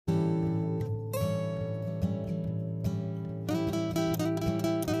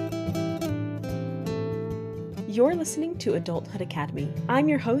You're listening to Adulthood Academy. I'm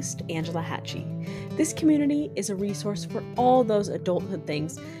your host, Angela Hatchie. This community is a resource for all those adulthood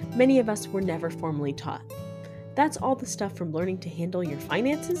things many of us were never formally taught. That's all the stuff from learning to handle your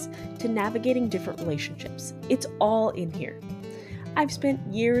finances to navigating different relationships. It's all in here. I've spent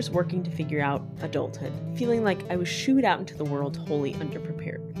years working to figure out adulthood, feeling like I was shooed out into the world wholly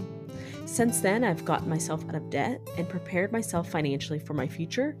underprepared. Since then, I've gotten myself out of debt and prepared myself financially for my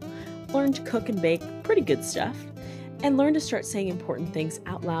future, learned to cook and bake pretty good stuff, and learned to start saying important things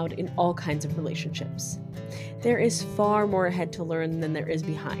out loud in all kinds of relationships. There is far more ahead to learn than there is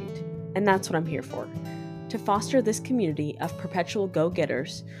behind, and that's what I'm here for, to foster this community of perpetual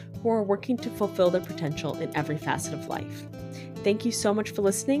go-getters who are working to fulfill their potential in every facet of life. Thank you so much for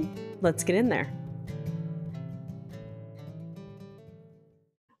listening. Let's get in there.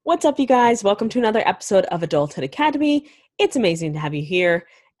 What's up, you guys? Welcome to another episode of Adulthood Academy. It's amazing to have you here,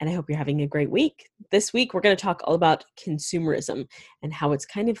 and I hope you're having a great week. This week, we're going to talk all about consumerism and how it's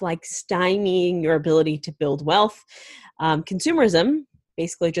kind of like stymieing your ability to build wealth. Consumerism,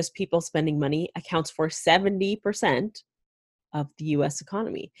 basically just people spending money, accounts for 70% of the U.S.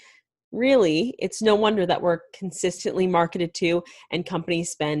 economy. Really, it's no wonder that we're consistently marketed to and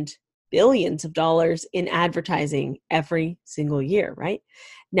companies spend billions of dollars in advertising every single year, right?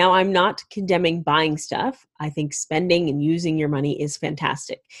 Now, I'm not condemning buying stuff. I think spending and using your money is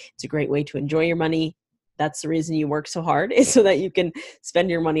fantastic. It's a great way to enjoy your money. That's the reason you work so hard, is so that you can spend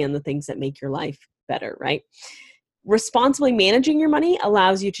your money on the things that make your life better, right? Responsibly managing your money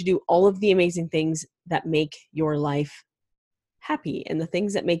allows you to do all of the amazing things that make your life happy and the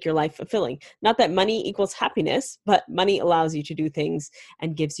things that make your life fulfilling. Not that money equals happiness, but money allows you to do things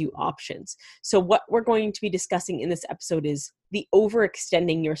and gives you options. So what we're going to be discussing in this episode is the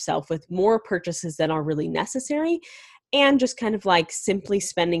overextending yourself with more purchases than are really necessary, and just kind of like simply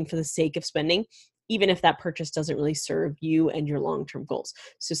spending for the sake of spending, even if that purchase doesn't really serve you and your long-term goals.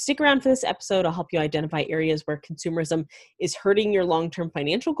 So stick around for this episode. I'll help you identify areas where consumerism is hurting your long-term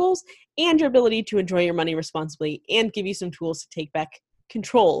financial goals and your ability to enjoy your money responsibly, and give you some tools to take back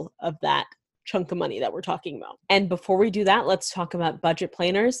control of that chunk of money that we're talking about. And before we do that, let's talk about budget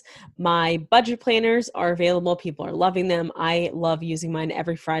planners. My budget planners are available. People are loving them. I love using mine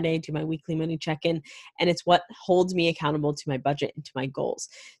every Friday, do my weekly money check-in, and it's what holds me accountable to my budget and to my goals.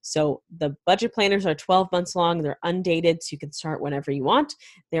 So the budget planners are 12 months long. They're undated, so you can start whenever you want.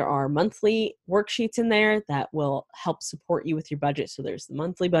 There are monthly worksheets in there that will help support you with your budget. So there's the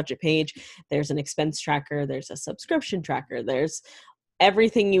monthly budget page, there's an expense tracker, there's a subscription tracker, there's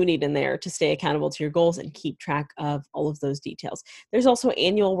everything you need in there to stay accountable to your goals and keep track of all of those details. There's also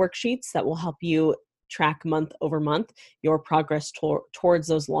annual worksheets that will help you track month over month your progress towards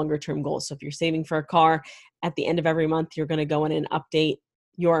those longer term goals. So if you're saving for a car, at the end of every month, you're going to go in and update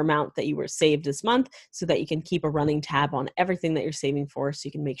your amount that you were saved this month so that you can keep a running tab on everything that you're saving for, so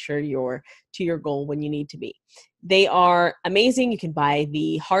you can make sure you're to your goal when you need to be. They are amazing. You can buy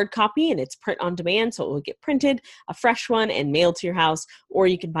the hard copy and it's print on demand, so it will get printed, a fresh one, and mailed to your house, or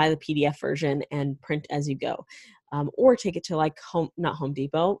you can buy the PDF version and print as you go. Or take it to like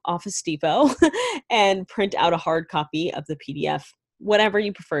Office Depot and print out a hard copy of the PDF. Whatever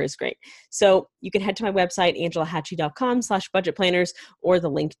you prefer is great. So you can head to my website, angelahatchie.com/budgetplanners, or the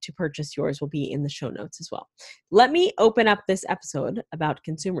link to purchase yours will be in the show notes as well. Let me open up this episode about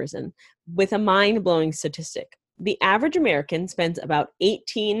consumerism with a mind-blowing statistic. The average American spends about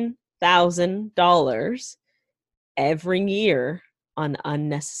 $18,000 every year on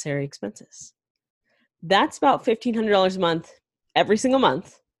unnecessary expenses. That's about $1,500 a month, every single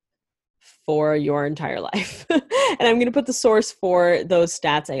month, for your entire life. And I'm going to put the source for those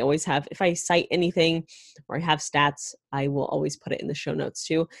stats. I always have, if I cite anything or I have stats, I will always put it in the show notes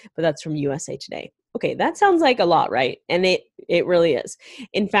too, but that's from USA Today. Okay, that sounds like a lot, right? And it really is.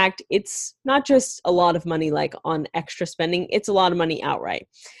 In fact, it's not just a lot of money like on extra spending, it's a lot of money outright.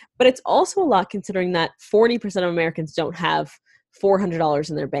 But it's also a lot considering that 40% of Americans don't have $400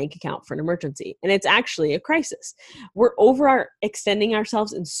 in their bank account for an emergency. And it's actually a crisis. We're overextending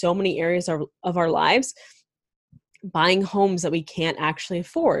ourselves in so many areas of our lives, buying homes that we can't actually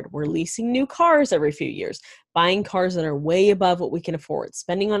afford. We're leasing new cars every few years, buying cars that are way above what we can afford,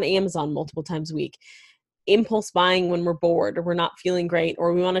 spending on Amazon multiple times a week, impulse buying when we're bored or we're not feeling great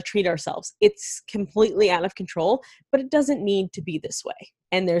or we want to treat ourselves. It's completely out of control, but it doesn't need to be this way.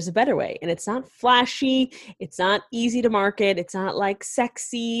 And there's a better way. And it's not flashy. It's not easy to market. It's not like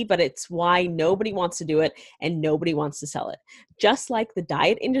sexy, but it's why nobody wants to do it and nobody wants to sell it. Just like the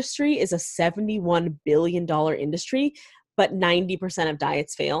diet industry is a $71 billion industry, but 90% of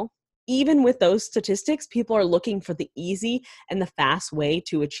diets fail. even with those statistics, people are looking for the easy and the fast way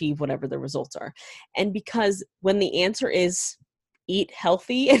to achieve whatever the results are. And because when the answer is eat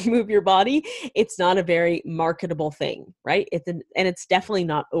healthy and move your body, it's not a very marketable thing, right? And it's definitely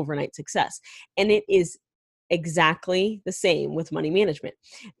not overnight success. And it is exactly the same with money management.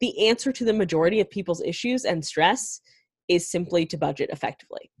 The answer to the majority of people's issues and stress is simply to budget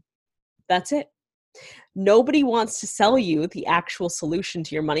effectively. That's it. Nobody wants to sell you the actual solution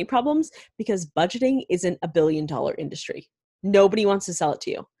to your money problems because budgeting isn't a billion-dollar industry. Nobody wants to sell it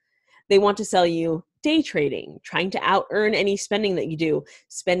to you. They want to sell you day trading, trying to out earn any spending that you do,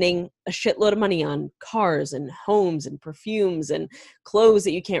 spending a shitload of money on cars and homes and perfumes and clothes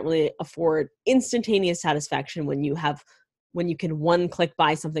that you can't really afford, instantaneous satisfaction when you can one click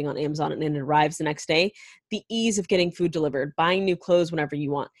buy something on Amazon and it arrives the next day, the ease of getting food delivered, buying new clothes whenever you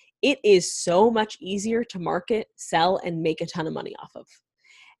want. It is so much easier to market, sell, and make a ton of money off of.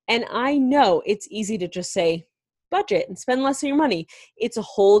 And I know it's easy to just say, budget and spend less of your money. It's a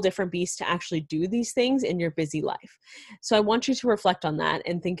whole different beast to actually do these things in your busy life. So I want you to reflect on that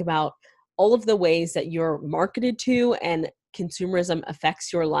and think about all of the ways that you're marketed to and consumerism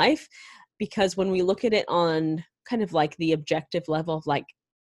affects your life. Because when we look at it on kind of like the objective level of like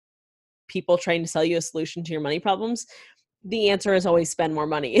people trying to sell you a solution to your money problems, the answer is always spend more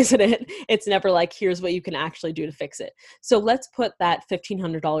money, isn't it? It's never like, here's what you can actually do to fix it. So let's put that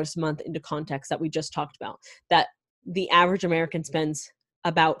 $1,500 a month into context that we just talked about, that the average American spends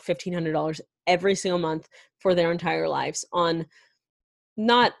about $1,500 every single month for their entire lives on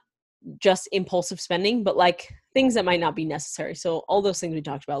not just impulsive spending, but like things that might not be necessary. So all those things we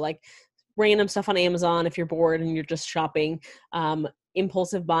talked about, like random stuff on Amazon if you're bored and you're just shopping,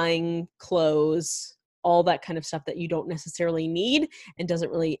 impulsive buying, clothes, all that kind of stuff that you don't necessarily need and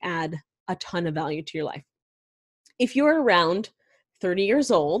doesn't really add a ton of value to your life. If you're around 30 years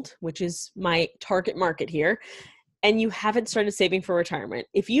old, which is my target market here, and you haven't started saving for retirement,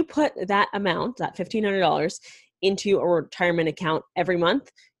 if you put that amount, that $1,500 into a retirement account every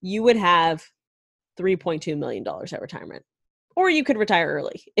month, you would have $3.2 million at retirement. Or you could retire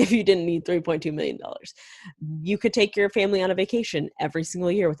early if you didn't need $3.2 million. You could take your family on a vacation every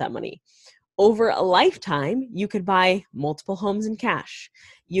single year with that money. Over a lifetime, you could buy multiple homes in cash.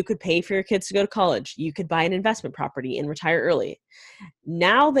 You could pay for your kids to go to college. You could buy an investment property and retire early.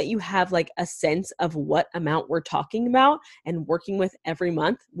 Now that you have like a sense of what amount we're talking about and working with every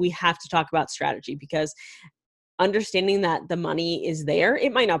month, we have to talk about strategy, because understanding that the money is there,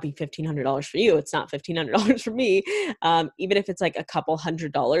 it might not be $1,500 for you. It's not $1,500 for me. Even if it's like a couple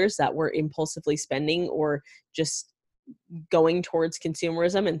 $100s that we're impulsively spending or just going towards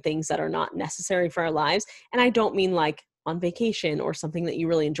consumerism and things that are not necessary for our lives. And I don't mean like on vacation or something that you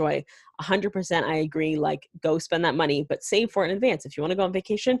really enjoy. 100% I agree, like go spend that money, but save for it in advance. If you want to go on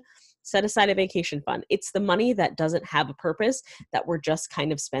vacation, set aside a vacation fund. It's the money that doesn't have a purpose that we're just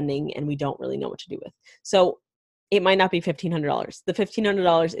kind of spending and we don't really know what to do with. So it might not be $1,500. The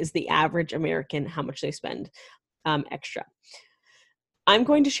 $1,500 is the average American, how much they spend extra. I'm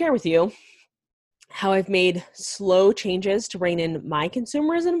going to share with you how I've made slow changes to rein in my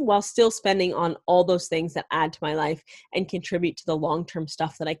consumerism while still spending on all those things that add to my life and contribute to the long-term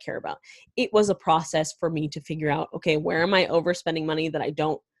stuff that I care about. It was a process for me to figure out, okay, where am I overspending money that I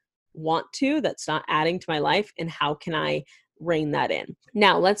don't want to, that's not adding to my life, and how can I rein that in?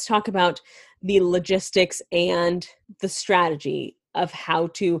 Now, let's talk about the logistics and the strategy of how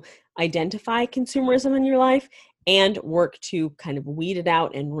to identify consumerism in your life and work to kind of weed it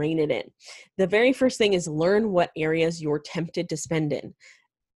out and rein it in. The very first thing is learn what areas you're tempted to spend in.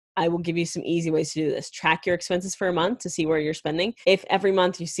 I will give you some easy ways to do this. Track your expenses for a month to see where you're spending. If every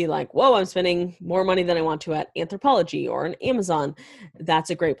month you see like, whoa, I'm spending more money than I want to at Anthropologie or on Amazon,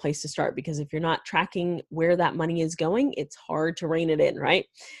 that's a great place to start, because if you're not tracking where that money is going, it's hard to rein it in, right?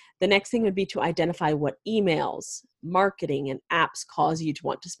 The next thing would be to identify what emails, marketing, and apps cause you to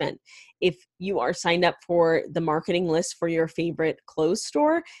want to spend. If you are signed up for the marketing list for your favorite clothes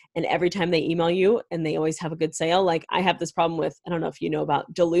store, and every time they email you and they always have a good sale, like I have this problem with, I don't know if you know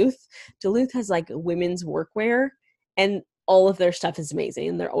about Duluth. Duluth has like women's workwear and all of their stuff is amazing.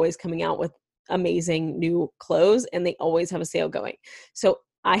 And they're always coming out with amazing new clothes and they always have a sale going. So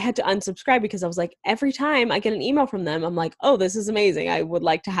I had to unsubscribe because I was like, every time I get an email from them, I'm like, oh, this is amazing. I would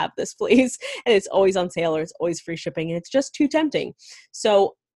like to have this, please. And it's always on sale or it's always free shipping and it's just too tempting.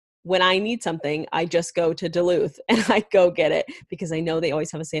 So when I need something, I just go to Duluth and I go get it because I know they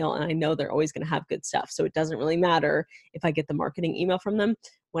always have a sale and I know they're always going to have good stuff. So it doesn't really matter if I get the marketing email from them.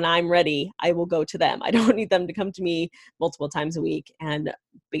 When I'm ready, I will go to them. I don't need them to come to me multiple times a week and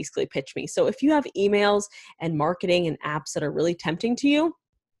basically pitch me. So if you have emails and marketing and apps that are really tempting to you,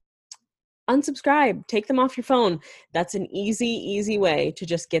 unsubscribe, take them off your phone. That's an easy way to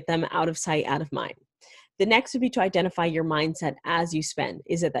just get them out of sight, out of mind. The next would be to identify your mindset as you spend.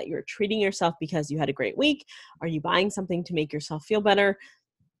 Is it that you're treating yourself because you had a great week? Are you buying something to make yourself feel better?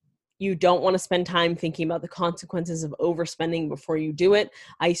 You don't want to spend time thinking about the consequences of overspending before you do it.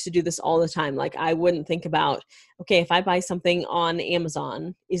 I used to do this all the time. Like, I wouldn't think about, okay, if I buy something on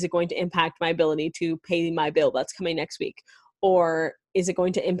Amazon, is it going to impact my ability to pay my bill that's coming next week? Or is it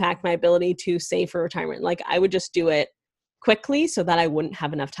going to impact my ability to save for retirement? Like, I would just do it quickly so that I wouldn't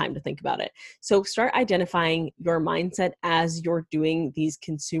have enough time to think about it. So start identifying your mindset as you're doing these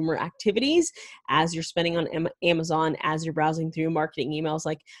consumer activities, as you're spending on Amazon, as you're browsing through marketing emails.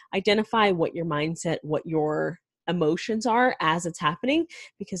 Like, identify what your mindset, what your emotions are as it's happening,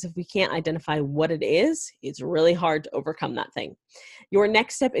 because if we can't identify what it is, it's really hard to overcome that thing. Your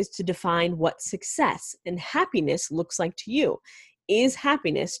next step is to define what success and happiness looks like to you. Is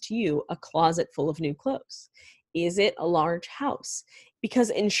happiness to you a closet full of new clothes? Is it a large house?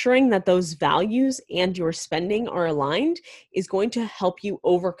 Because ensuring that those values and your spending are aligned is going to help you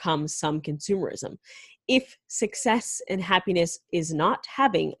overcome some consumerism. If success and happiness is not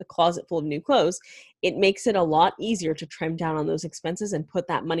having a closet full of new clothes, it makes it a lot easier to trim down on those expenses and put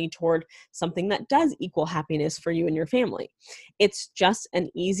that money toward something that does equal happiness for you and your family. It's just an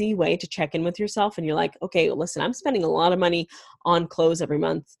easy way to check in with yourself, and you're like, okay, listen, I'm spending a lot of money on clothes every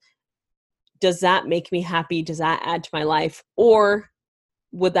month. Does that make me happy? Does that add to my life? Or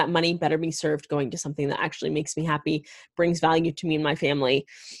would that money better be served going to something that actually makes me happy, brings value to me and my family?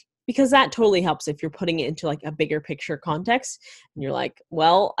 Because that totally helps if you're putting it into like a bigger picture context. And you're like,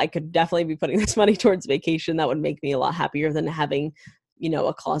 well, I could definitely be putting this money towards vacation. That would make me a lot happier than having,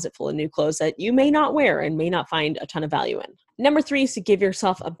 a closet full of new clothes that you may not wear and may not find a ton of value in. Number 3 is to give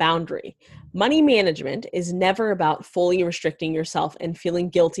yourself a boundary. Money management is never about fully restricting yourself and feeling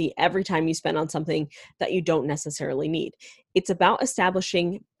guilty every time you spend on something that you don't necessarily need. It's about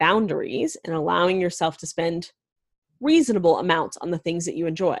establishing boundaries and allowing yourself to spend reasonable amounts on the things that you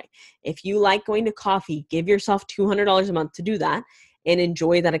enjoy. If you like going to coffee, give yourself $200 a month to do that and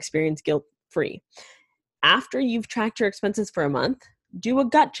enjoy that experience guilt-free. After you've tracked your expenses for a month, do a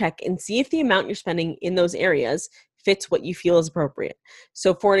gut check and see if the amount you're spending in those areas fits what you feel is appropriate.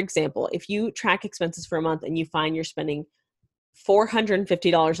 So for example, if you track expenses for a month and you find you're spending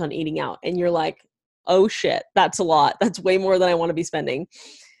 $450 on eating out and you're like, oh shit, that's a lot. That's way more than I want to be spending.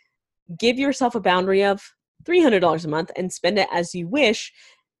 Give yourself a boundary of $300 a month and spend it as you wish,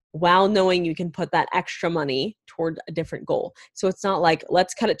 while knowing you can put that extra money toward a different goal. So it's not like,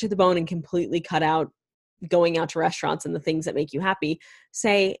 let's cut it to the bone and completely cut out going out to restaurants and the things that make you happy.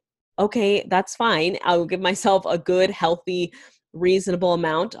 Say, okay, that's fine. I'll give myself a good, healthy, reasonable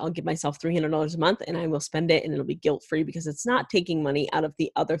amount. I'll give myself $300 a month and I will spend it, and it'll be guilt-free because it's not taking money out of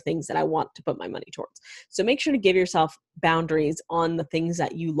the other things that I want to put my money towards. So make sure to give yourself boundaries on the things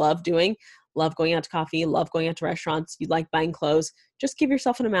that you love doing. Love going out to coffee, love going out to restaurants, you like buying clothes. Just give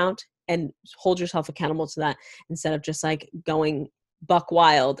yourself an amount and hold yourself accountable to that, instead of just like going buck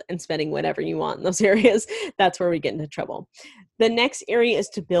wild and spending whatever you want in those areas. That's where we get into trouble. The next area is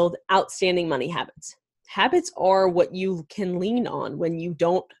to build outstanding money habits. Habits are what you can lean on when you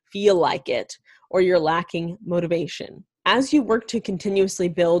don't feel like it or you're lacking motivation. As you work to continuously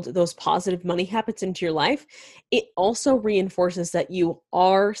build those positive money habits into your life, it also reinforces that you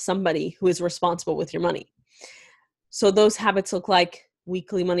are somebody who is responsible with your money. So those habits look like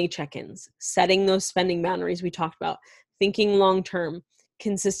weekly money check-ins, setting those spending boundaries we talked about, thinking long-term,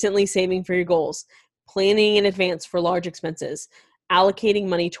 consistently saving for your goals, planning in advance for large expenses, allocating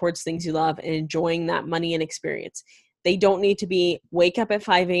money towards things you love, and enjoying that money and experience. They don't need to be wake up at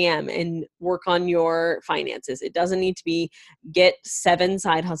 5 a.m. and work on your finances. It doesn't need to be get 7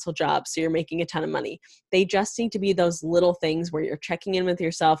 side hustle jobs so you're making a ton of money. They just need to be those little things where you're checking in with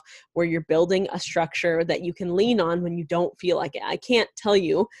yourself, where you're building a structure that you can lean on when you don't feel like it. I can't tell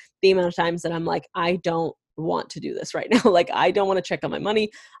you the amount of times that I'm like, I don't want to do this right now. Like, I don't want to check on my money.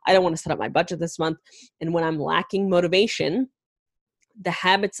 I don't want to set up my budget this month. And when I'm lacking motivation, the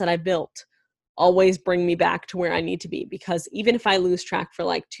habits that I've built always bring me back to where I need to be, because even if I lose track for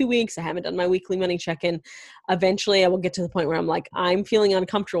like 2 weeks, I haven't done my weekly money check-in, eventually I will get to the point where I'm like, I'm feeling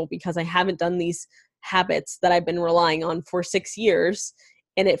uncomfortable because I haven't done these habits that I've been relying on for 6 years.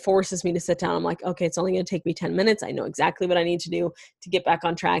 And it forces me to sit down. I'm like, okay, it's only going to take me 10 minutes. I know exactly what I need to do to get back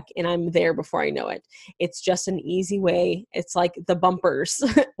on track, and I'm there before I know it. It's just an easy way. It's like the bumpers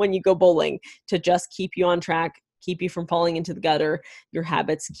when you go bowling, to just keep you on track, keep you from falling into the gutter. Your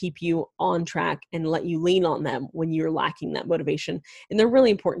habits keep you on track and let you lean on them when you're lacking that motivation. And they're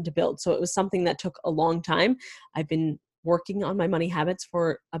really important to build. So it was something that took a long time. I've been working on my money habits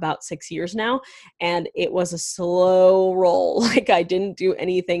for about 6 years now, and it was a slow roll. Like I didn't do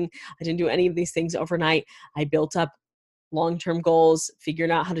anything. I didn't do any of these things overnight. I built up long-term goals,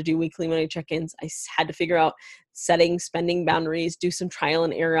 figured out how to do weekly money check-ins. Had to figure out setting spending boundaries, do some trial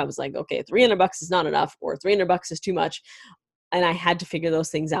and error. I was like, okay, $300 is not enough, or $300 is too much. And I had to figure those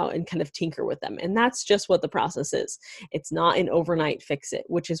things out and kind of tinker with them. And that's just what the process is. It's not an overnight fix it,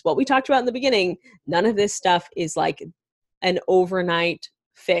 which is what we talked about in the beginning. None of this stuff is like an overnight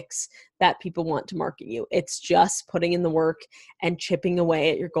fix that people want to market you. It's just putting in the work and chipping away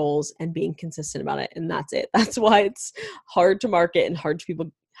at your goals and being consistent about it. And that's it. That's why it's hard to market and hard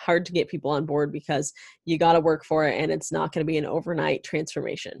to get people on board, because you got to work for it, and it's not going to be an overnight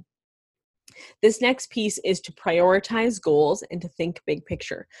transformation. This next piece is to prioritize goals and to think big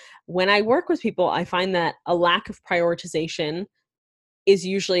picture. When I work with people, I find that a lack of prioritization is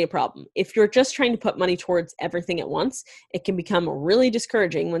usually a problem. If you're just trying to put money towards everything at once, it can become really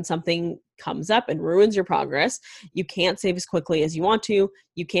discouraging when something comes up and ruins your progress. You can't save as quickly as you want to.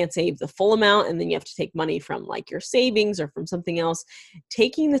 You can't save the full amount, and then you have to take money from like your savings or from something else.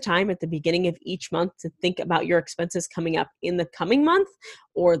 Taking the time at the beginning of each month to think about your expenses coming up in the coming month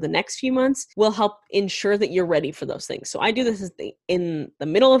or the next few months will help ensure that you're ready for those things. So I do this in the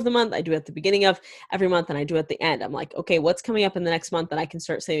middle of the month. I do it at the beginning of every month, and I do it at the end. I'm like, okay, what's coming up in the next month that I can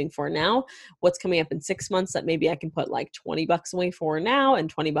start saving for now? What's coming up in 6 months that maybe I can put like $20 away for now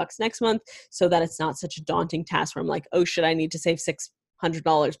and $20 next month, so that it's not such a daunting task where I'm like, oh, should I need to save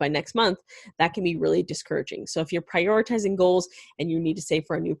 $600 by next month? That can be really discouraging. So if you're prioritizing goals and you need to save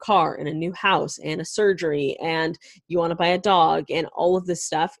for a new car and a new house and a surgery and you want to buy a dog and all of this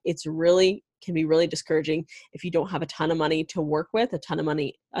stuff, can be really discouraging if you don't have a ton of money to work with, a ton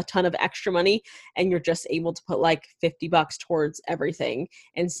of extra money, and you're just able to put like $50 towards everything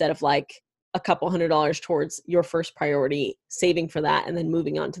instead of like a couple $100 towards your first priority, saving for that, and then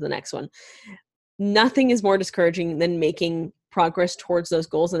moving on to the next one. Nothing is more discouraging than making progress towards those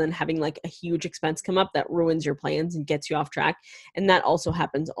goals and then having like a huge expense come up that ruins your plans and gets you off track. And that also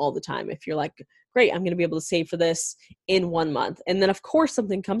happens all the time. If you're like, great, I'm going to be able to save for this in 1 month. And then of course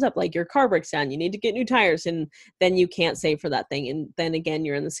something comes up, like your car breaks down, you need to get new tires, and then you can't save for that thing. And then again,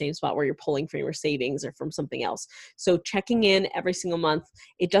 you're in the same spot where you're pulling from your savings or from something else. So checking in every single month,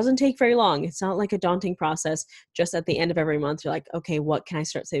 it doesn't take very long. It's not like a daunting process. Just at the end of every month, you're like, okay, what can I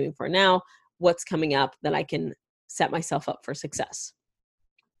start saving for now? What's coming up that I can set myself up for success?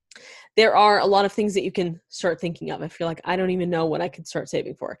 There are a lot of things that you can start thinking of if you're like, I don't even know what I could start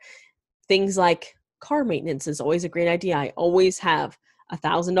saving for. Things like car maintenance is always a great idea. I always have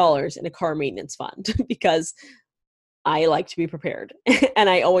 $1,000 in a car maintenance fund because I like to be prepared and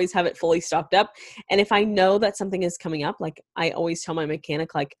I always have it fully stocked up. And if I know that something is coming up, like I always tell my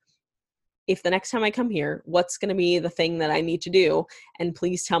mechanic, like, if the next time I come here, what's going to be the thing that I need to do? And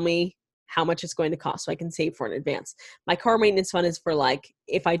please tell me how much it's going to cost so I can save for it in advance. My car maintenance fund is for like,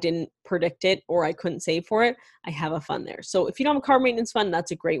 if I didn't predict it or I couldn't save for it, I have a fund there. So if you don't have a car maintenance fund,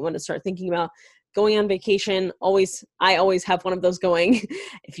 that's a great one to start thinking about. Going on vacation, I always have one of those going.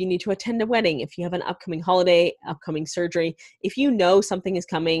 If you need to attend a wedding, if you have an upcoming holiday, upcoming surgery, if you know something is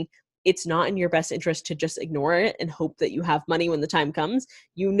coming, it's not in your best interest to just ignore it and hope that you have money when the time comes.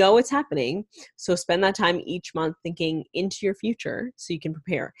 You know it's happening. So spend that time each month thinking into your future so you can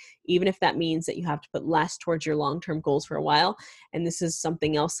prepare, even if that means that you have to put less towards your long-term goals for a while. And this is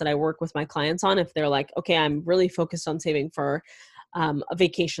something else that I work with my clients on. If they're like, okay, I'm really focused on saving for a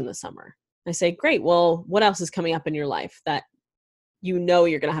vacation this summer. I say, great. Well, what else is coming up in your life that you know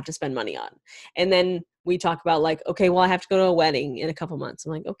you're going to have to spend money on? And then we talk about like, okay, well, I have to go to a wedding in a couple months.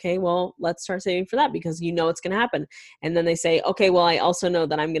 I'm like, okay, well, let's start saving for that because you know it's going to happen. And then they say, okay, well, I also know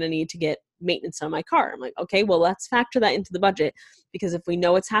that I'm going to need to get maintenance on my car. I'm like, okay, well, let's factor that into the budget, because if we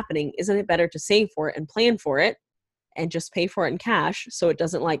know it's happening, isn't it better to save for it and plan for it and just pay for it in cash so it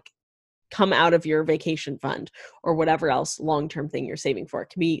doesn't like come out of your vacation fund or whatever else long-term thing you're saving for? It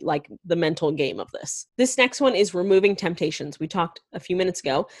can be like the mental game of this. This next one is removing temptations. We talked a few minutes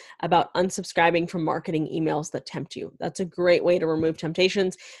ago about unsubscribing from marketing emails that tempt you. That's a great way to remove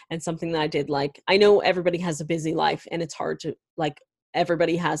temptations, and something that I did. Like, I know everybody has a busy life and it's hard to, like,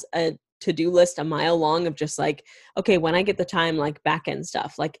 everybody has a to-do list a mile long of just like, okay, when I get the time, like back end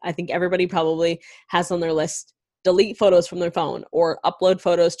stuff. Like, I think everybody probably has on their list delete photos from their phone or upload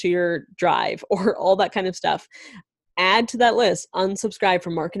photos to your drive or all that kind of stuff. Add to that list, unsubscribe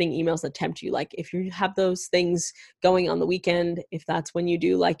from marketing emails that tempt you. Like, if you have those things going on the weekend, if that's when you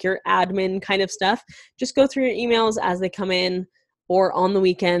do like your admin kind of stuff, just go through your emails as they come in or on the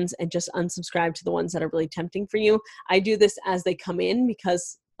weekends and just unsubscribe to the ones that are really tempting for you. I do this as they come in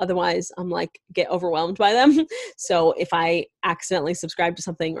because Otherwise, I'm like, get overwhelmed by them. So if I accidentally subscribe to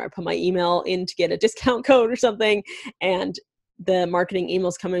something, or I put my email in to get a discount code or something, and the marketing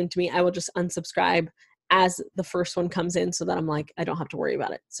emails come in to me, I will just unsubscribe as the first one comes in, so that I'm like, I don't have to worry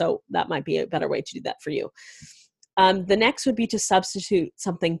about it. So that might be a better way to do that for you. The next would be to substitute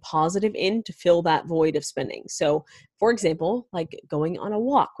something positive in to fill that void of spending. So, for example, like going on a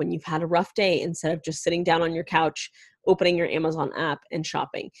walk when you've had a rough day, instead of just sitting down on your couch, opening your Amazon app and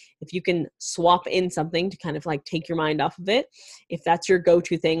shopping. If you can swap in something to kind of like take your mind off of it, if that's your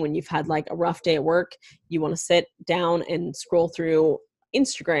go-to thing when you've had like a rough day at work, you want to sit down and scroll through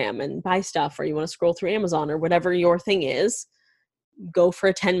Instagram and buy stuff, or you want to scroll through Amazon, or whatever your thing is, go for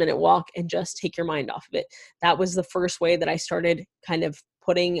a 10-minute walk and just take your mind off of it. That was the first way that I started kind of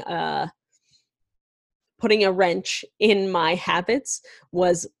putting a wrench in my habits,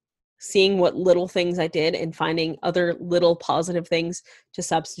 was seeing what little things I did and finding other little positive things to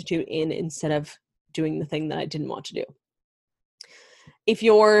substitute in instead of doing the thing that I didn't want to do. If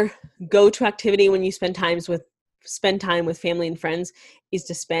your go-to activity when you spend time with family and friends is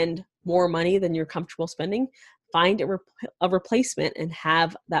to spend more money than you're comfortable spending, find a replacement and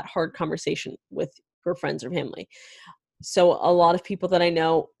have that hard conversation with your friends or family. So a lot of people that I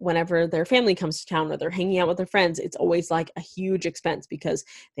know, whenever their family comes to town or they're hanging out with their friends, it's always like a huge expense because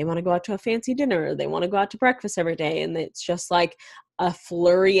they want to go out to a fancy dinner, or they want to go out to breakfast every day. And it's just like a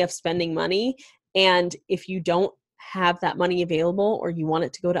flurry of spending money. And if you don't have that money available, or you want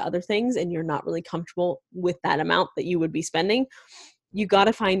it to go to other things and you're not really comfortable with that amount that you would be spending, you got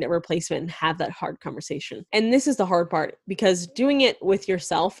to find a replacement and have that hard conversation. And this is the hard part, because doing it with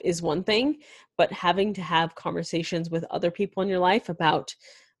yourself is one thing, but having to have conversations with other people in your life about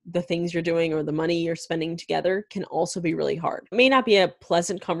the things you're doing or the money you're spending together can also be really hard. It may not be a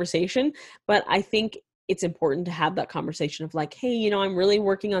pleasant conversation, but I think it's important to have that conversation of like, hey, I'm really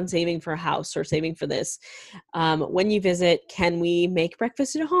working on saving for a house or saving for this. When you visit, can we make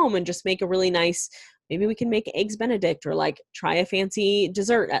breakfast at home and just make a really nice, maybe we can make eggs Benedict, or like try a fancy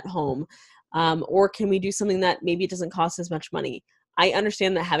dessert at home. Or can we do something that maybe it doesn't cost as much money? I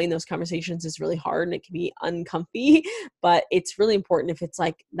understand that having those conversations is really hard and it can be uncomfy, but it's really important if it's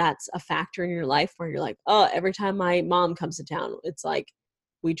like, that's a factor in your life where you're like, oh, every time my mom comes to town, it's like,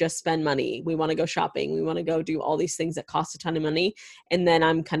 we just spend money. We want to go shopping. We want to go do all these things that cost a ton of money. And then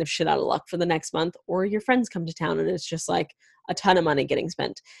I'm kind of shit out of luck for the next month. Or your friends come to town and it's just like a ton of money getting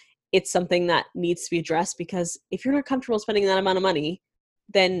spent. It's something that needs to be addressed, because if you're not comfortable spending that amount of money,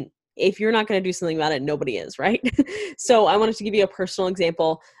 then if you're not going to do something about it, nobody is, right? So I wanted to give you a personal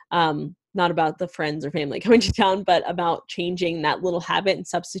example, not about the friends or family coming to town, but about changing that little habit and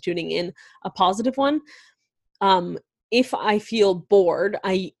substituting in a positive one. If I feel bored,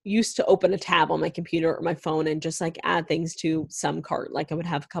 I used to open a tab on my computer or my phone and just like add things to some cart. Like I would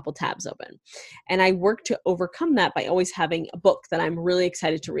have a couple tabs open. And I worked to overcome that by always having a book that I'm really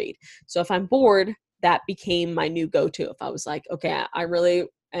excited to read. So if I'm bored, that became my new go-to. If I was like, okay, I really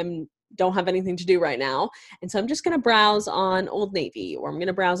don't have anything to do right now, and so I'm just going to browse on Old Navy, or I'm going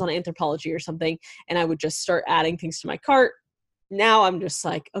to browse on Anthropologie or something, and I would just start adding things to my cart. Now I'm just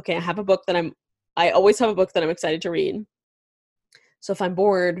like, okay, I always have a book that I'm excited to read. So if I'm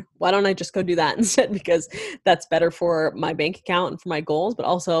bored, why don't I just go do that instead? Because that's better for my bank account and for my goals, but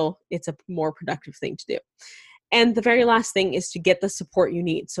also it's a more productive thing to do. And the very last thing is to get the support you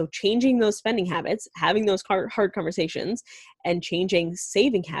need. So changing those spending habits, having those hard conversations, and changing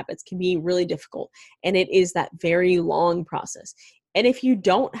saving habits can be really difficult. And it is that very long process. And if you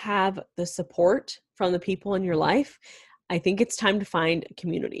don't have the support from the people in your life, I think it's time to find a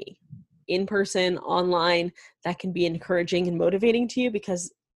community, in person, online, that can be encouraging and motivating to you.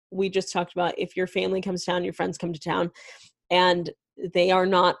 Because we just talked about, if your family comes to town, your friends come to town, and they are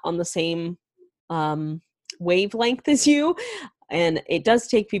not on the same wavelength as you. And it does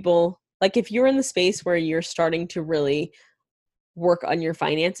take people, like if you're in the space where you're starting to really work on your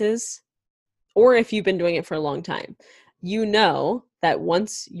finances, or if you've been doing it for a long time, you know that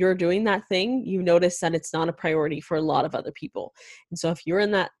once you're doing that thing, you notice that it's not a priority for a lot of other people. And so if you're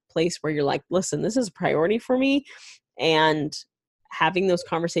in that place where you're like, listen, this is a priority for me, and having those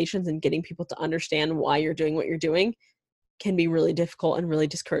conversations and getting people to understand why you're doing what you're doing can be really difficult and really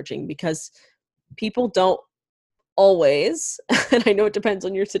discouraging, because people don't always, and I know it depends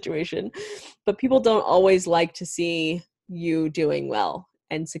on your situation, but people don't always like to see you doing well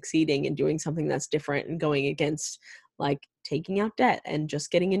and succeeding and doing something that's different and going against like taking out debt and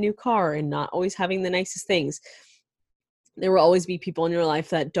just getting a new car and not always having the nicest things. There will always be people in your life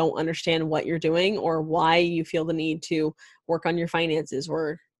that don't understand what you're doing or why you feel the need to work on your finances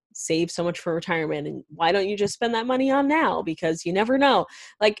or save so much for retirement, and why don't you just spend that money on now, because you never know.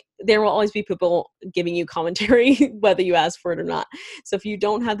 Like, there will always be people giving you commentary whether you ask for it or not. So if you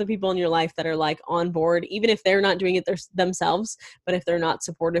don't have the people in your life that are like on board, even if they're not doing it themselves, but if they're not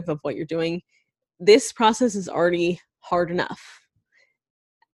supportive of what you're doing, this process is already hard enough.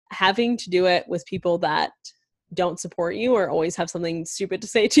 Having to do it with people that don't support you or always have something stupid to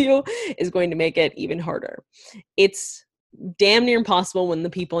say to you is going to make it even harder. It's damn near impossible when the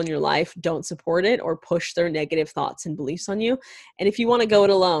people in your life don't support it or push their negative thoughts and beliefs on you. And if you want to go it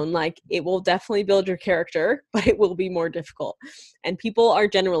alone, like, it will definitely build your character, but it will be more difficult. And people are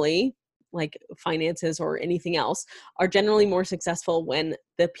generally, like finances or anything else, are generally more successful when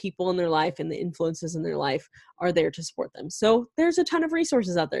the people in their life and the influences in their life are there to support them. So there's a ton of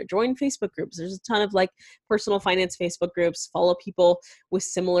resources out there. Join Facebook groups. There's a ton of like personal finance Facebook groups. Follow people with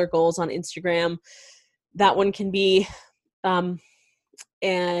similar goals on Instagram. That one can be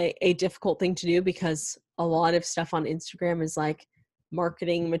a difficult thing to do, because a lot of stuff on Instagram is like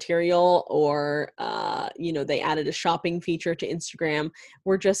marketing material, or they added a shopping feature to Instagram.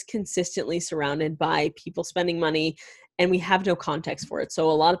 We're just consistently surrounded by people spending money, and we have no context for it.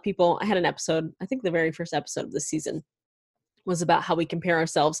 So a lot of people, I had an episode, I think the very first episode of this season was about how we compare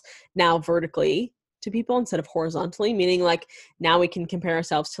ourselves now vertically to people instead of horizontally, meaning like now we can compare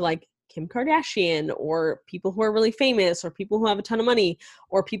ourselves to like Kim Kardashian, or people who are really famous, or people who have a ton of money,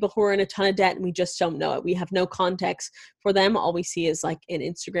 or people who are in a ton of debt, and we just don't know it. We have no context for them. All we see is like an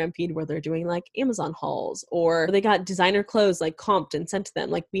Instagram feed where they're doing like Amazon hauls, or they got designer clothes like comped and sent to them.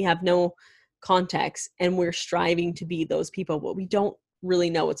 Like, we have no context, and we're striving to be those people, but we don't really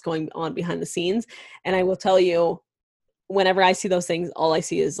know what's going on behind the scenes. And I will tell you, whenever I see those things, all I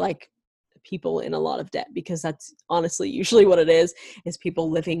see is like people in a lot of debt, because that's honestly usually what it is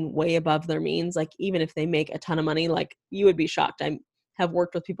people living way above their means. Like, even if they make a ton of money, like, you would be shocked. I have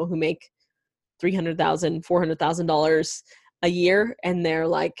worked with people who make $300,000, $400,000 a year, and they're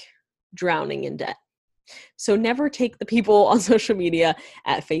like drowning in debt. So never take the people on social media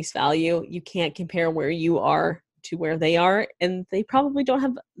at face value. You can't compare where you are to where they are, and they probably don't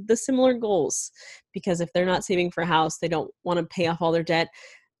have the similar goals, because if they're not saving for a house, they don't want to pay off all their debt,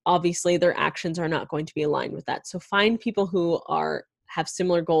 obviously their actions are not going to be aligned with that. So find people who have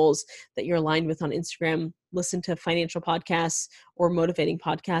similar goals that you're aligned with on Instagram. Listen to financial podcasts or motivating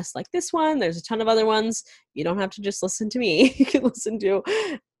podcasts like this one. There's a ton of other ones. You don't have to just listen to me. You can listen to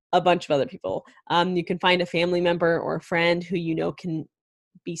a bunch of other people. You can find a family member or a friend who you know can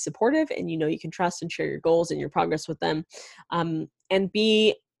be supportive, and you know you can trust and share your goals and your progress with them. I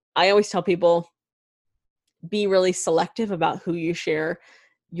always tell people, be really selective about who you share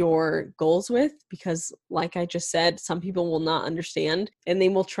your goals with, because like I just said, some people will not understand, and they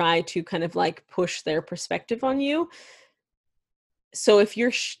will try to kind of like push their perspective on you. So if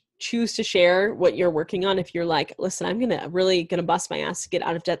you're choose to share what you're working on, if you're like, listen, I'm really gonna bust my ass to get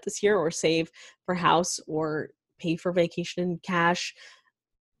out of debt this year, or save for a house, or pay for vacation in cash,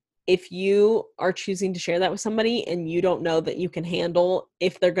 if you are choosing to share that with somebody and you don't know that you can handle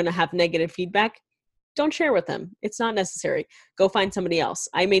if they're going to have negative feedback, don't share with them. It's not necessary. Go find somebody else.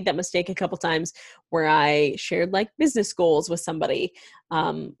 I made that mistake a couple times where I shared like business goals with somebody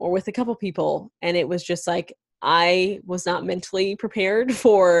or with a couple people. And it was just like, I was not mentally prepared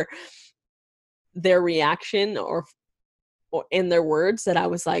for their reaction or in their words, that I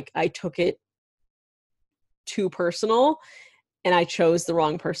was like, I took it too personal and I chose the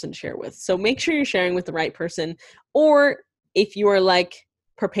wrong person to share with. So make sure you're sharing with the right person. Or if you are like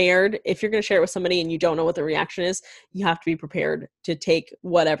prepared, if you're going to share it with somebody and you don't know what the reaction is, you have to be prepared to take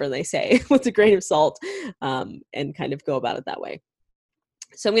whatever they say with a grain of salt and kind of go about it that way.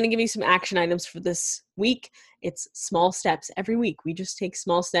 So I'm going to give you some action items for this week. It's small steps every week. We just take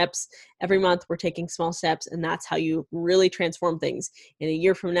small steps. Every month we're taking small steps, and that's how you really transform things. In a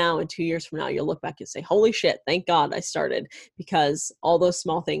year from now and 2 years from now, you'll look back and say, holy shit, thank God I started, because all those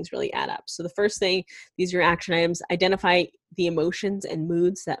small things really add up. So the first thing, these are your action items. Identify the emotions and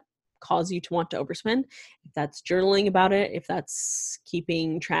moods that cause you to want to overspend. If that's journaling about it, if that's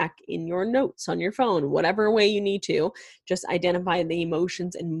keeping track in your notes on your phone, whatever way you need to, just identify the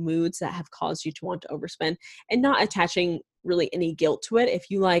emotions and moods that have caused you to want to overspend, and not attaching really any guilt to it.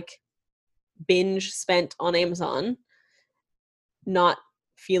 If you like binge spent on Amazon, not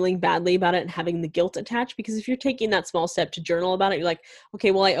feeling badly about it and having the guilt attached, because if you're taking that small step to journal about it, you're like,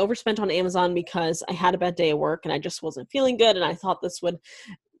 okay, well, I overspent on Amazon because I had a bad day at work and I just wasn't feeling good, and I thought this would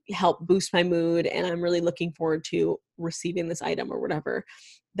help boost my mood, and I'm really looking forward to receiving this item or whatever.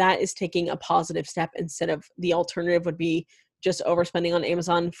 That is taking a positive step, instead of the alternative would be just overspending on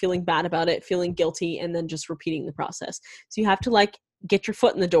Amazon, feeling bad about it, feeling guilty, and then just repeating the process. So you have to like get your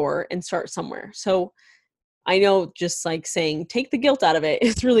foot in the door and start somewhere. So I know just like saying, take the guilt out of it,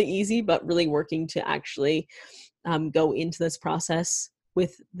 it's really easy, but really working to actually go into this process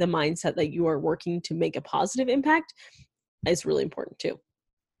with the mindset that you are working to make a positive impact is really important too.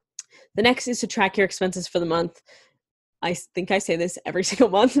 The next is to track your expenses for the month. I think I say this every single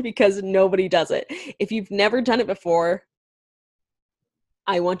month because nobody does it. If you've never done it before,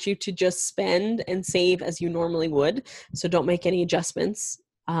 I want you to just spend and save as you normally would. So don't make any adjustments,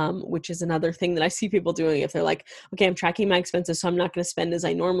 which is another thing that I see people doing. If they're like, okay, I'm tracking my expenses, so I'm not going to spend as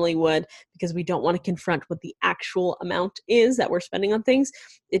I normally would, because we don't want to confront what the actual amount is that we're spending on things.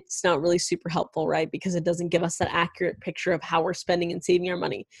 It's not really super helpful, right? Because it doesn't give us that accurate picture of how we're spending and saving our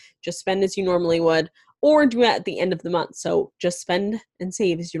money. Just spend as you normally would, or do it at the end of the month. So just spend and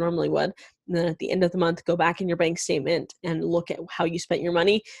save as you normally would. And then at the end of the month, go back in your bank statement and look at how you spent your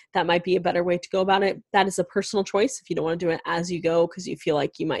money. That might be a better way to go about it. That is a personal choice. If you don't want to do it as you go, because you feel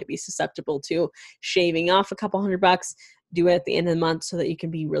like you might be susceptible to shaving off a couple $100, do it at the end of the month so that you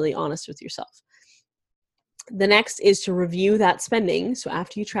can be really honest with yourself. The next is to review that spending. So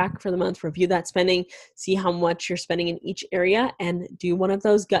after you track for the month, review that spending, see how much you're spending in each area, and do one of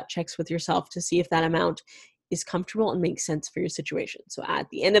those gut checks with yourself to see if that amount is comfortable and makes sense for your situation. So at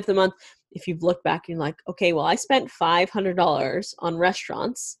the end of the month, if you've looked back and you're like, okay, well, I spent $500 on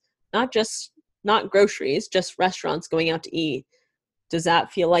restaurants, not groceries, just restaurants, going out to eat. Does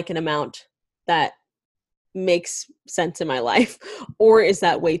that feel like an amount that makes sense in my life? Or is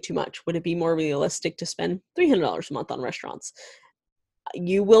that way too much? Would it be more realistic to spend $300 a month on restaurants?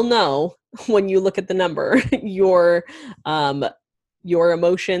 You will know when you look at the number. Your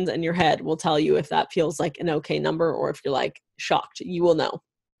emotions and your head will tell you if that feels like an okay number or if you're like shocked. You will know.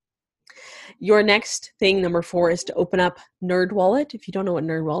 Your next thing, number 4, is to open up NerdWallet. If you don't know what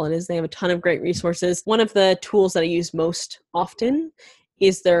NerdWallet is, they have a ton of great resources. One of the tools that I use most often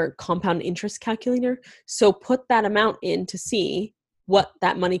is their compound interest calculator. So put that amount in to see what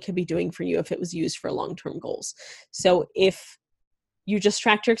that money could be doing for you if it was used for long-term goals. So if you just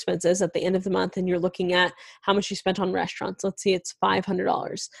tracked your expenses at the end of the month and you're looking at how much you spent on restaurants, let's say it's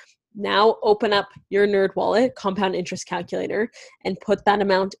 $500. Now open up your NerdWallet compound interest calculator and put that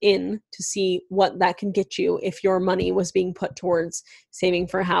amount in to see what that can get you if your money was being put towards saving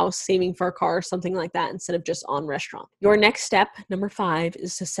for a house, saving for a car, something like that, instead of just on restaurant. Your next step, number 5,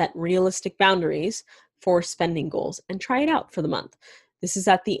 is to set realistic boundaries for spending goals and try it out for the month. This is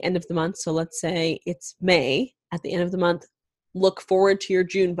at the end of the month. So let's say it's May. At the end of the month, look forward to your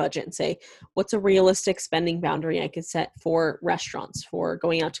June budget and say, what's a realistic spending boundary I could set for restaurants, for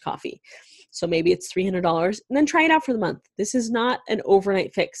going out to coffee? So maybe it's $300, and then try it out for the month. This is not an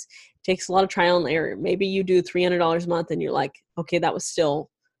overnight fix. It takes a lot of trial and error. Maybe you do $300 a month and you're like, okay, that was still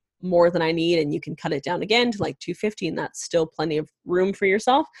more than I need, and you can cut it down again to like $250, and that's still plenty of room for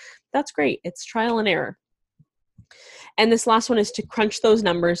yourself. That's great. It's trial and error. And this last one is to crunch those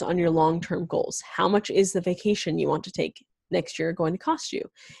numbers on your long-term goals. How much is the vacation you want to take next year going to cost you?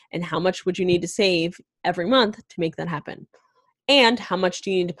 And how much would you need to save every month to make that happen? And how much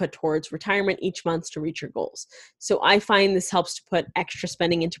do you need to put towards retirement each month to reach your goals? So I find this helps to put extra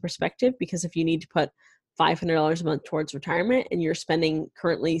spending into perspective, because if you need to put $500 a month towards retirement and you're spending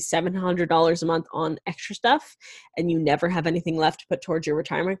currently $700 a month on extra stuff and you never have anything left to put towards your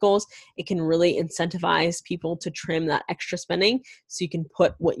retirement goals, it can really incentivize people to trim that extra spending so you can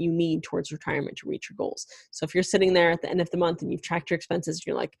put what you need towards retirement to reach your goals. So if you're sitting there at the end of the month and you've tracked your expenses, and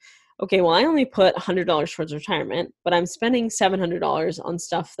you're like, okay, well, I only put $100 towards retirement, but I'm spending $700 on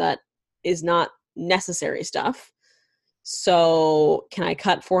stuff that is not necessary stuff. So can I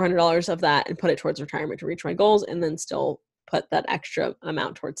cut $400 of that and put it towards retirement to reach my goals, and then still put that extra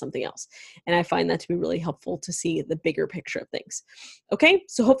amount towards something else? And I find that to be really helpful to see the bigger picture of things. Okay,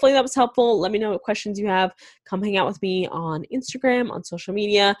 so hopefully that was helpful. Let me know what questions you have. Come hang out with me on Instagram, on social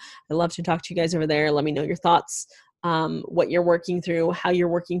media. I love to talk to you guys over there. Let me know your thoughts, what you're working through, how you're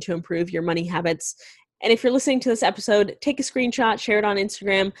working to improve your money habits. And if you're listening to this episode, take a screenshot, share it on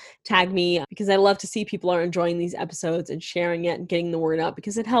Instagram, tag me, because I love to see people are enjoying these episodes and sharing it and getting the word out,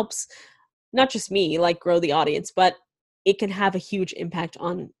 because it helps not just me like grow the audience, but it can have a huge impact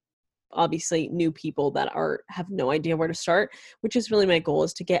on obviously new people that have no idea where to start, which is really my goal,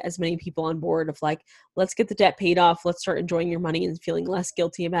 is to get as many people on board of like, let's get the debt paid off. Let's start enjoying your money and feeling less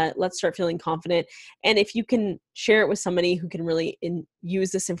guilty about it. Let's start feeling confident. And if you can share it with somebody who can really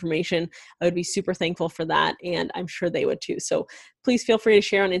use this information, I would be super thankful for that. And I'm sure they would too. So please feel free to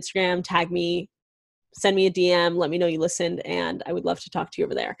share on Instagram, tag me, send me a DM, let me know you listened, and I would love to talk to you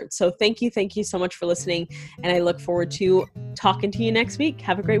over there. So thank you so much for listening, and I look forward to talking to you next week.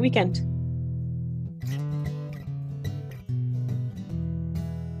 Have a great weekend.